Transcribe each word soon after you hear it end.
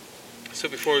So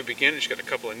before we begin, I just got a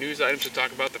couple of news items to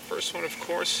talk about. The first one, of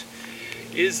course,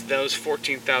 is those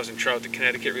 14,000 trout that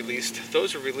Connecticut released.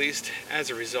 Those were released as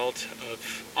a result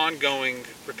of ongoing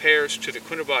repairs to the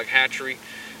Quinnebog hatchery.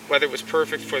 Weather was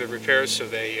perfect for the repairs, so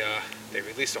they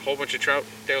released a whole bunch of trout.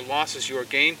 Their loss is your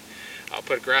gain. I'll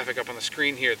put a graphic up on the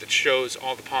screen here that shows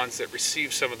all the ponds that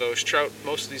receive some of those trout.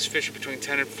 Most of these fish are between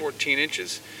 10 and 14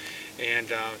 inches,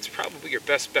 and it's probably your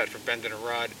best bet for bending a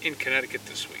rod in Connecticut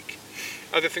this week.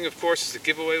 Other thing, of course, is the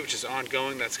giveaway, which is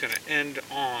ongoing. That's going to end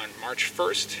on March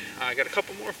 1st. I got a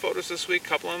couple more photos this week, a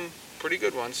couple of them pretty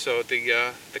good ones, so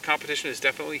the competition is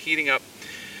definitely heating up.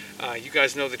 You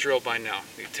guys know the drill by now.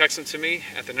 You text them to me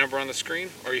at the number on the screen,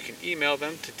 or you can email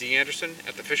them to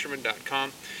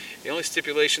danderson@thefisherman.com. The only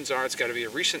stipulations are it's got to be a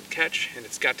recent catch, and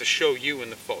it's got to show you in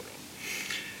the photo.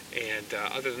 And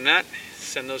other than that,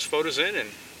 send those photos in,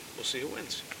 and we'll see who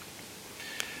wins.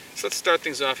 So let's start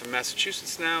things off in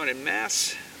Massachusetts now. And in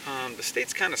Mass, the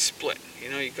state's kind of split. You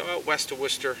know, you go out west to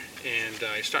Worcester, and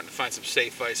you're starting to find some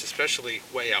safe ice, especially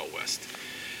way out west.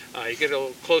 You get a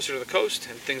little closer to the coast,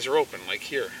 and things are open, like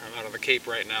here. I'm out on the Cape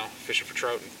right now, fishing for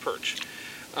trout and perch.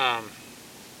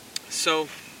 So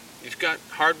you've got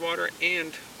hard water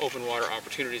and open water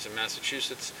opportunities in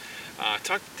Massachusetts.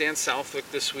 Talked to Dan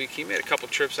Southwick this week. He made a couple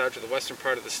trips out to the western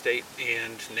part of the state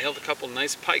and nailed a couple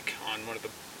nice pike on one of the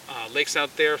lakes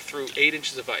out there through 8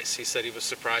 inches of ice. He said he was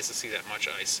surprised to see that much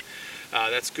ice.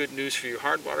 That's good news for you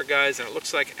hard water guys, and it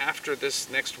looks like after this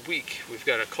next week we've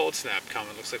got a cold snap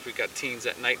coming. Looks like we've got teens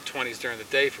at night, 20s during the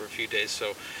day for a few days,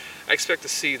 so I expect to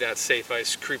see that safe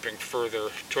ice creeping further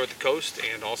toward the coast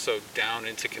and also down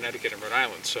into Connecticut and Rhode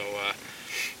Island. So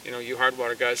you know, you hard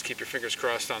water guys, keep your fingers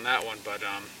crossed on that one. But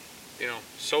you know,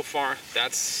 so far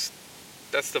that's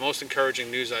the most encouraging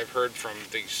news I've heard from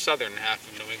the southern half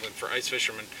of New England for ice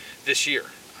fishermen this year.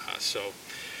 So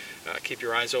keep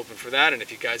your eyes open for that, and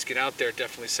if you guys get out there,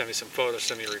 definitely send me some photos,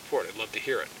 send me a report. I'd love to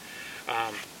hear it.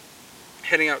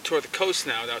 Heading out toward the coast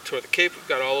now, out toward the Cape, we've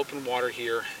got all open water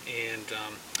here, and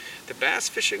the bass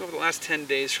fishing over the last 10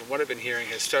 days, from what I've been hearing,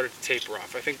 has started to taper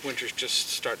off. I think winter's just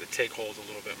started to take hold a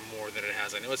little bit more than it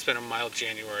has. I know it's been a mild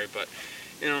January, but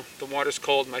you know, the water's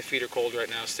cold. My feet are cold right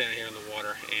now standing here in the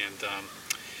water, and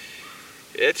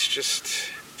it's just,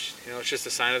 you know, it's just a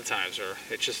sign of the times, or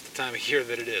it's just the time of year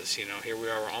that it is. You know, here we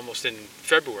are, we're almost in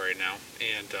February now,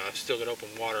 and still got open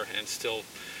water and still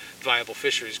viable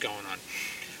fisheries going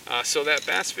on. So that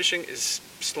bass fishing is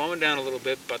slowing down a little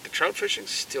bit, but the trout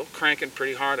fishing's still cranking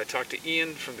pretty hard. I talked to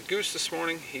Ian from the Goose this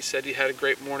morning. He said he had a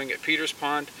great morning at Peters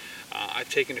Pond. I've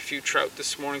taken a few trout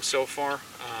this morning so far.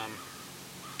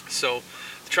 So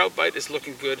the trout bite is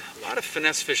looking good. A lot of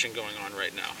finesse fishing going on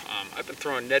right now. I've been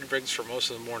throwing Ned rigs for most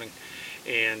of the morning,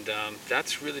 and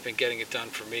that's really been getting it done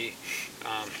for me.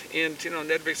 And you know,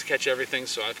 Ned rigs catch everything,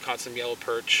 so I've caught some yellow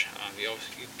perch. You're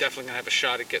definitely gonna have a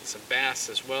shot at getting some bass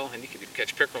as well, and you can even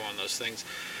catch pickerel on those things.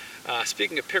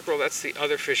 Speaking of pickerel, that's the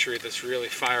other fishery that's really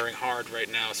firing hard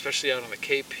right now, especially out on the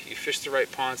Cape. You fish the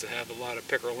right ponds that have a lot of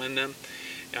pickerel in them.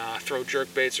 Throw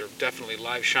jerk baits or definitely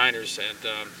live shiners, and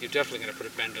you're definitely going to put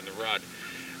a bend in the rod.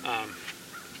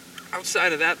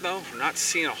 Outside of that, though, I'm not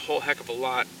seeing a whole heck of a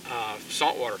lot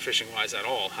saltwater fishing-wise at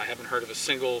all. I haven't heard of a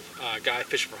single guy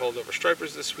fishing for holdover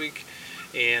stripers this week,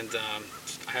 and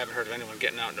I haven't heard of anyone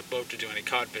getting out in a boat to do any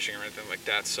cod fishing or anything like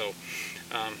that. So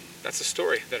that's a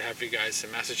story that I have for you guys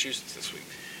in Massachusetts this week.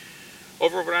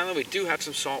 Over Rhode Island, we do have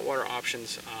some saltwater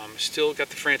options. Still got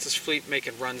the Francis Fleet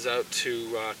making runs out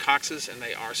to Cox's, and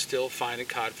they are still finding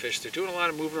codfish. They're doing a lot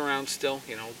of moving around still,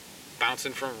 you know,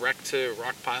 bouncing from wreck to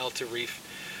rock pile to reef,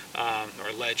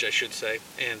 or ledge, I should say.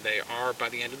 And they are, by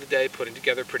the end of the day, putting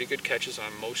together pretty good catches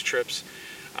on most trips.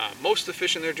 Most of the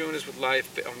fishing they're doing is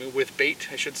with bait,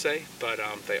 I should say, but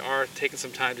they are taking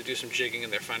some time to do some jigging,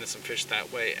 and they're finding some fish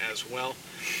that way as well.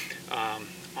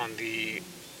 On the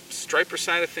striper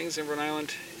side of things in Rhode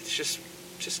Island, it's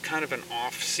just kind of an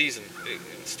off season.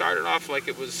 It started off like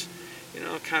it was, you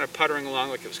know, kind of puttering along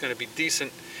like it was going to be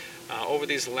decent. Over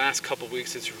these last couple of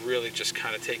weeks, it's really just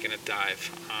kind of taken a dive.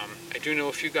 I do know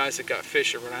a few guys that got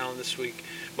fish at Rhode Island this week.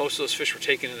 Most of those fish were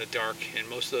taken in the dark, and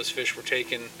most of those fish were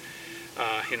taken,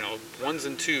 you know, ones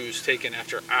and twos taken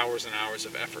after hours and hours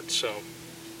of effort. So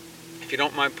if you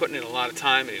don't mind putting in a lot of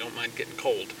time and you don't mind getting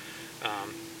cold,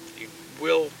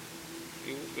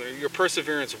 your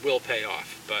perseverance will pay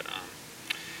off. But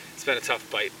it's been a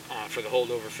tough bite for the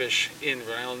holdover fish in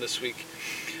Rhode Island this week.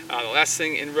 The last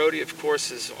thing in Rhodey, of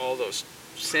course, is all those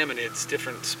salmonids,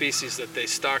 different species that they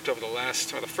stocked over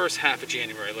the first half of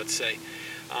January, let's say.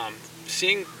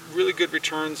 Seeing really good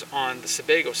returns on the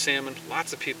Sebago salmon.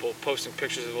 Lots of people posting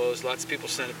pictures of those. Lots of people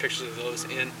sending pictures of those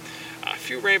in. A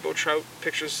few rainbow trout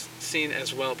pictures seen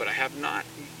as well, but I have not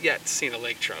yet seen a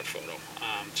lake trout photo.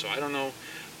 So I don't know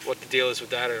what the deal is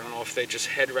with that. I don't know if they just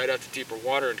head right out to deeper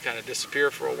water and kind of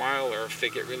disappear for a while, or if they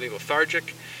get really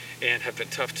lethargic and have been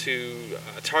tough to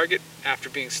target after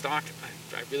being stalked.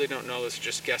 I really don't know. Those are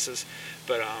just guesses,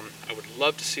 but I would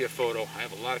love to see a photo. I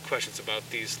have a lot of questions about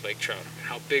these lake trout. I mean,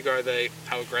 how big are they?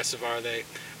 How aggressive are they?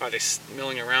 Are they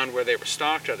milling around where they were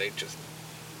stalked? Are they just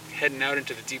heading out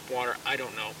into the deep water? I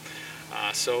don't know.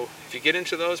 So if you get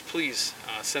into those, please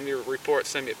send me a report,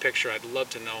 send me a picture. I'd love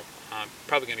to know. I'm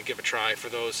probably going to give a try for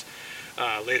those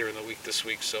later in the week this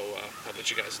week, so I'll let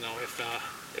you guys know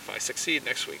if I succeed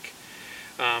next week.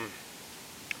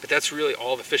 But that's really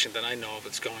all the fishing that I know of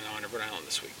that's going on in Rhode Island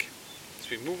this week. As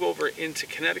we move over into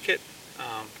Connecticut,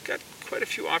 got quite a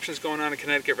few options going on in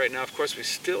Connecticut right now. Of course, we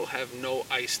still have no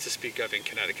ice to speak of in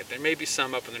Connecticut. There may be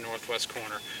some up in the northwest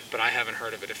corner, but I haven't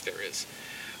heard of it if there is.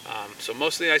 So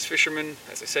most of the ice fishermen,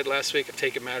 as I said last week, have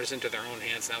taken matters into their own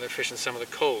hands. Now they're fishing some of the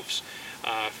coves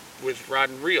with rod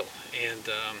and reel, and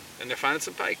they're finding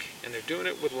some pike, and they're doing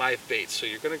it with live baits. So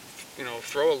you're going to,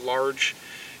 throw a large,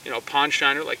 pond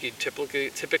shiner like you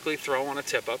typically throw on a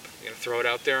tip-up. You're going to throw it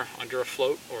out there under a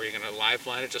float, or you're going to live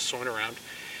line it just swimming around,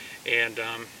 and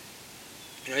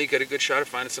you get a good shot of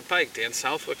finding some pike. Dan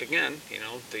Southwick again,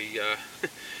 the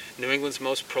New England's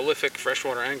most prolific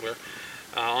freshwater angler.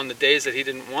 On the days that he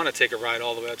didn't want to take a ride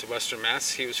all the way out to Western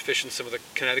Mass, he was fishing some of the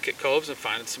Connecticut coves and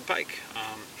finding some pike.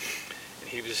 And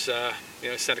he was,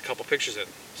 sent a couple pictures in.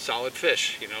 Solid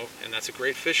fish, and that's a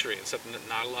great fishery and something that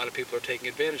not a lot of people are taking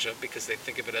advantage of because they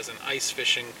think of it as an ice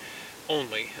fishing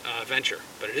only venture,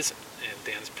 but it isn't, and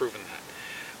Dan's proven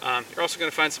that. You're also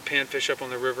going to find some panfish up on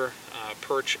the river.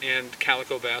 Perch and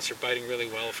calico bass are biting really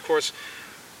well. Of course,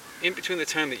 in between the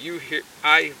time that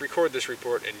I record this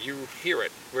report and you hear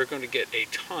it, we're going to get a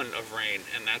ton of rain,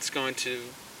 and that's going to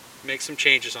make some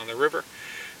changes on the river.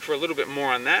 For a little bit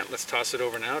more on that, let's toss it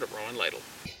over now to Rowan Lytle.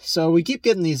 So we keep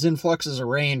getting these influxes of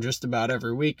rain just about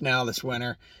every week now this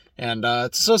winter, and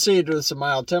it's associated with some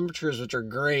mild temperatures, which are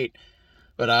great,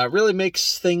 but it really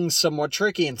makes things somewhat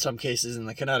tricky in some cases in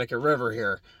the Connecticut River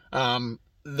here.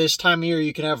 This time of year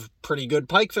you can have pretty good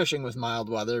pike fishing with mild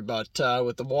weather, but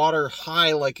with the water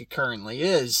high like it currently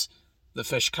is, the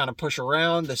fish kind of push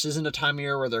around. This isn't a time of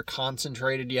year where they're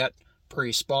concentrated yet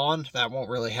pre-spawn. That won't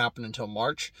really happen until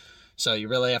March, so you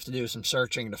really have to do some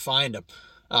searching to find them.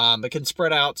 It can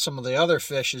spread out some of the other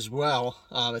fish as well.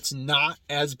 It's not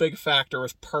as big a factor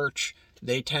with perch.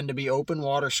 They tend to be open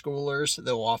water schoolers.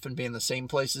 They'll often be in the same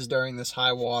places during this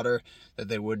high water that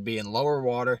they would be in lower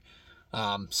water.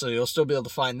 So you'll still be able to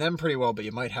find them pretty well, but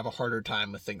you might have a harder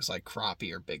time with things like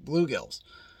crappie or big bluegills.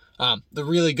 The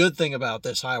really good thing about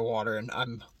this high water, and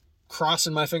I'm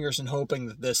crossing my fingers and hoping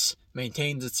that this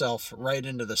maintains itself right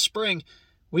into the spring,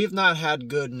 we have not had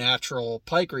good natural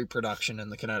pike reproduction in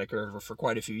the Connecticut River for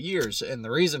quite a few years, and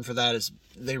the reason for that is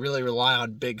they really rely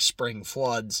on big spring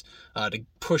floods to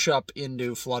push up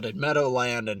into flooded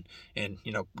meadowland and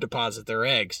deposit their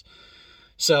eggs.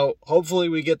 So hopefully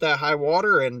we get that high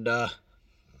water, and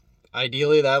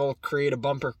ideally that'll create a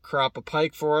bumper crop of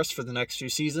pike for us for the next few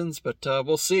seasons, but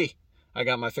we'll see. I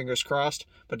got my fingers crossed,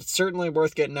 but it's certainly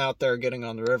worth getting out there, getting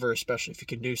on the river, especially if you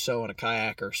can do so in a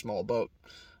kayak or small boat.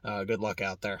 Good luck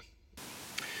out there.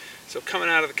 So coming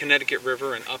out of the Connecticut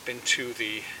River and up into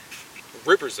the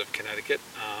rivers of Connecticut,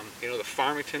 the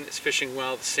Farmington is fishing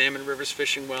well, the Salmon River is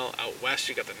fishing well. Out west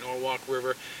you got the Norwalk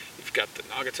River, you've got the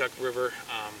Naugatuck River,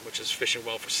 which is fishing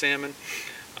well for salmon.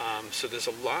 So there's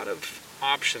a lot of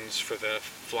options for the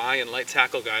fly and light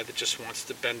tackle guy that just wants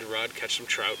to bend a rod, catch some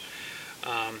trout.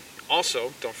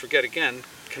 Also, don't forget again,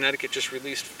 Connecticut just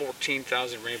released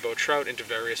 14,000 rainbow trout into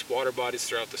various water bodies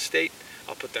throughout the state.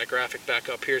 I'll put that graphic back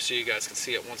up here so you guys can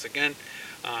see it once again.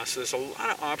 So there's a lot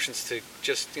of options to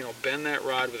just bend that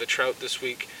rod with a trout this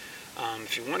week.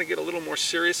 If you want to get a little more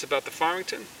serious about the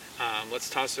Farmington, let's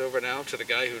toss it over now to the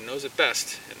guy who knows it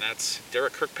best, and that's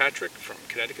Derek Kirkpatrick from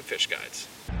Connecticut Fish Guides.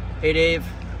 Hey Dave,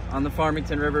 on the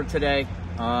Farmington River today.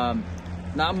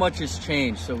 Not much has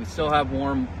changed, so we still have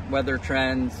warm weather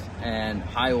trends and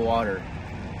high water.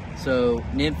 So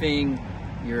nymphing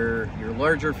your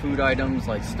larger food items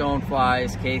like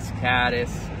stoneflies, case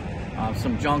caddis,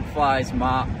 some junk flies,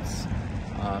 mops,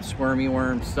 squirmy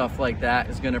worms, stuff like that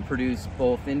is going to produce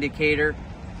both indicator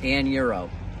and euro.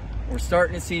 We're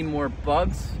starting to see more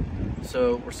bugs,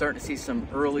 so we're starting to see some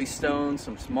early stones,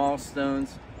 some small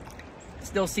stones.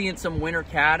 Still seeing some winter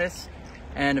caddis,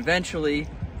 and eventually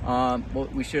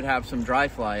we should have some dry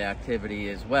fly activity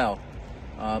as well.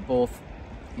 Both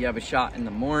you have a shot in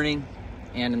the morning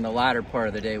and in the latter part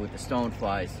of the day with the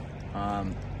stoneflies.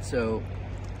 So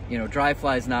dry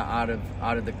fly is not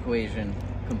out of the equation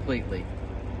completely.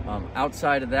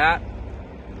 Outside of that,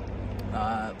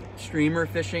 streamer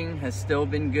fishing has still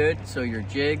been good, so your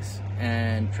jigs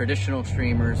and traditional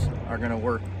streamers are going to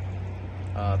work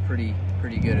pretty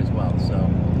good as well. So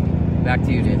back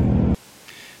to you, Dave.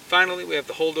 Finally, we have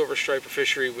the holdover striper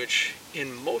fishery, which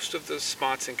in most of the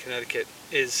spots in Connecticut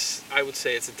is, I would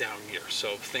say, it's a down year.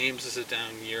 So Thames is a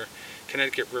down year,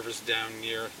 Connecticut River's a down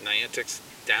year, Niantic's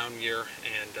down year,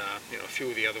 and a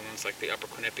few of the other ones like the Upper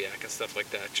Quinnipiac and stuff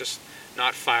like that, just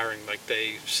not firing like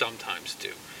they sometimes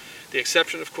do. The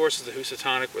exception, of course, is the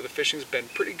Housatonic, where the fishing's been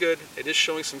pretty good. It is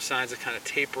showing some signs of kind of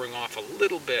tapering off a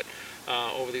little bit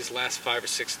over these last 5 or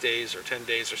 6 days or 10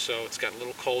 days or so. It's gotten a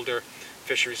little colder.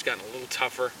 Fishery's gotten a little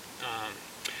tougher.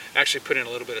 Actually put in a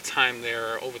little bit of time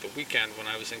there over the weekend when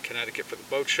I was in Connecticut for the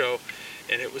boat show,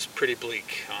 and it was pretty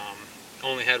bleak.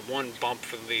 Only had one bump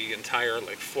for the entire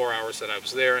 4 hours that I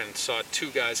was there, and saw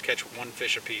 2 guys catch 1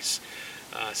 fish apiece.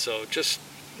 So just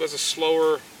was a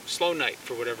slow night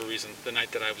for whatever reason, the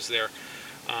night that I was there.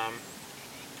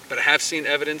 But I have seen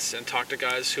evidence and talked to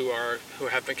guys who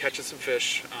have been catching some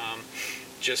fish.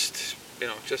 Just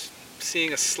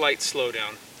seeing a slight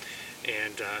slowdown,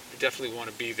 and you definitely want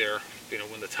to be there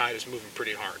when the tide is moving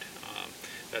pretty hard.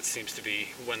 That seems to be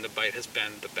when the bite has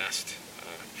been the best,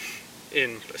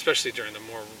 especially during the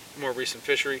more recent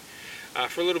fishery.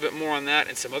 For a little bit more on that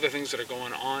and some other things that are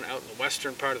going on out in the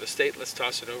western part of the state, let's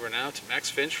toss it over now to Max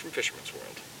Finch from Fisherman's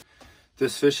World.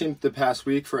 This fishing the past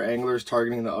week for anglers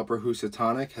targeting the upper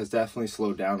Housatonic has definitely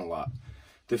slowed down a lot.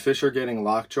 The fish are getting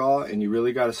lockjaw, and you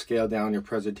really got to scale down your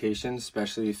presentation,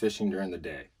 especially fishing during the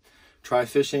day. Try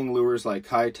fishing lures like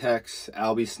Kitex,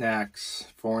 Albie Snacks,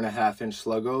 4.5-inch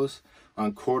sluggos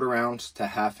on 1/4 ounce to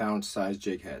 1/2 ounce size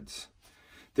jig heads.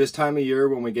 This time of year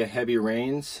when we get heavy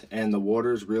rains and the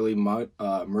water's really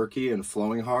murky and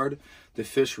flowing hard, the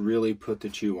fish really put the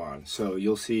chew on. So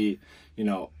you'll see,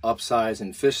 upsize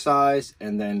in fish size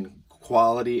and then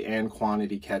quality and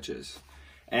quantity catches.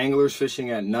 Anglers fishing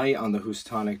at night on the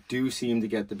Housatonic do seem to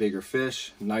get the bigger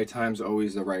fish. Nighttime's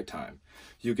always the right time.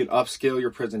 You can upscale your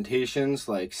presentations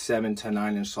like 7 to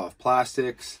 9-inch soft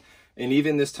plastics. And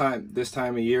even this time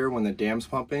of year when the dam's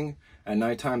pumping, at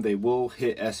nighttime they will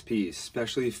hit SPs,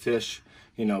 especially fish,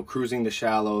 cruising the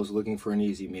shallows looking for an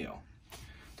easy meal.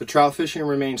 The trout fishing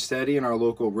remains steady in our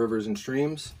local rivers and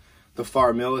streams. The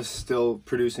Far Mill is still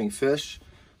producing fish,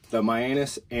 the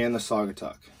Mianus and the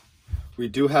Saugatuck. We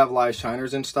do have live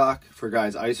shiners in stock for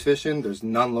guys ice fishing. There's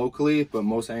none locally, but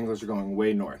most anglers are going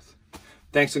way north.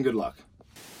 Thanks and good luck.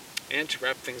 And to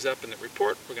wrap things up in the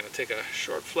report, we're going to take a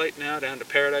short flight now down to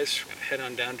Paradise. We're going to head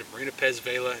on down to Marina Pez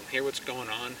Vela and hear what's going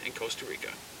on in Costa Rica.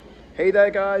 Hey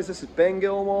there guys, this is Ben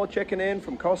Gilmore checking in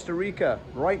from Costa Rica.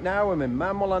 Right now I'm in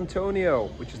Manuel Antonio,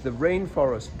 which is the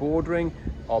rainforest bordering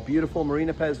our beautiful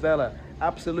Marina Pez Vela.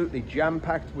 Absolutely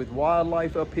jam-packed with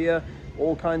wildlife up here,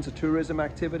 all kinds of tourism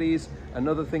activities,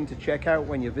 another thing to check out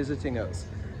when you're visiting us.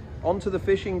 On to the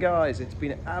fishing, guys. It's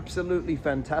been absolutely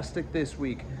fantastic this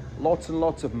week. Lots and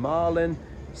lots of marlin,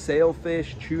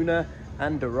 sailfish, tuna,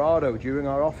 and dorado during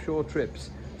our offshore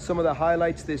trips. Some of the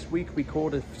highlights this week: we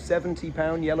caught a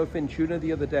 70-pound yellowfin tuna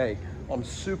the other day on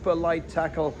super light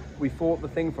tackle. We fought the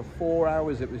thing for 4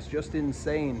 hours. It was just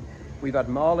insane. We've had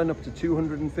marlin up to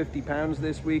 250 pounds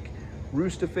this week,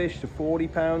 roosterfish to 40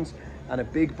 pounds, and a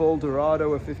big bull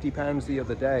dorado of 50 pounds the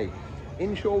other day.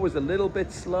 Inshore was a little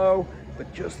bit slow,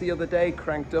 but just the other day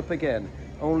cranked up again.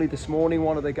 Only this morning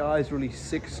one of the guys released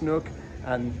 6 snook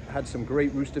and had some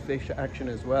great roosterfish action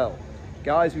as well.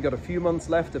 Guys, we've got a few months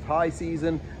left of high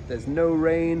season. There's no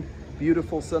rain,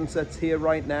 beautiful sunsets here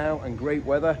right now, and great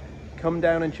weather. Come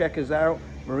down and check us out.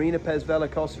 Marina Pez Vela,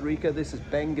 Costa Rica. This is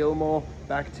Ben Gilmore.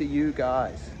 Back to you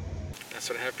guys. That's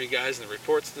what I have for you guys in the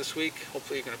reports this week.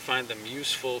 Hopefully you're going to find them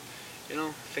useful.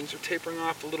 Things are tapering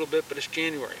off a little bit, but it's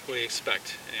January. What do you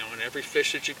expect? And every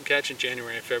fish that you can catch in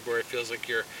January and February feels like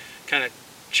you're kind of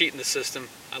cheating the system.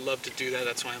 I love to do that.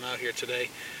 That's why I'm out here today.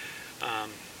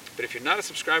 But if you're not a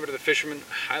subscriber to The Fisherman,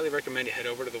 I highly recommend you head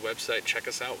over to the website, check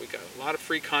us out. We got a lot of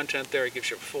free content there. It gives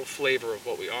you a full flavor of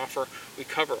what we offer. We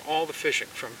cover all the fishing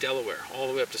from Delaware all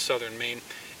the way up to southern Maine.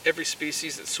 Every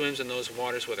species that swims in those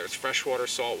waters, whether it's freshwater,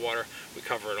 saltwater, we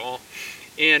cover it all.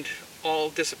 And all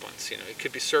disciplines. It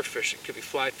could be surf fishing, could be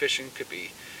fly fishing, could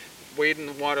be wading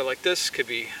in the water like this, could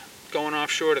be going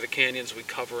offshore to the canyons. We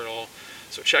cover it all.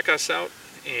 So check us out,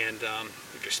 and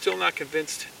if you're still not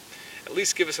convinced, at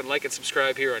least give us a like and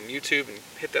subscribe here on YouTube, and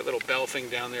hit that little bell thing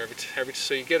down there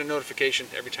so you get a notification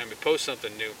every time we post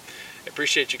something new. I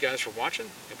appreciate you guys for watching,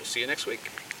 and we'll see you next week.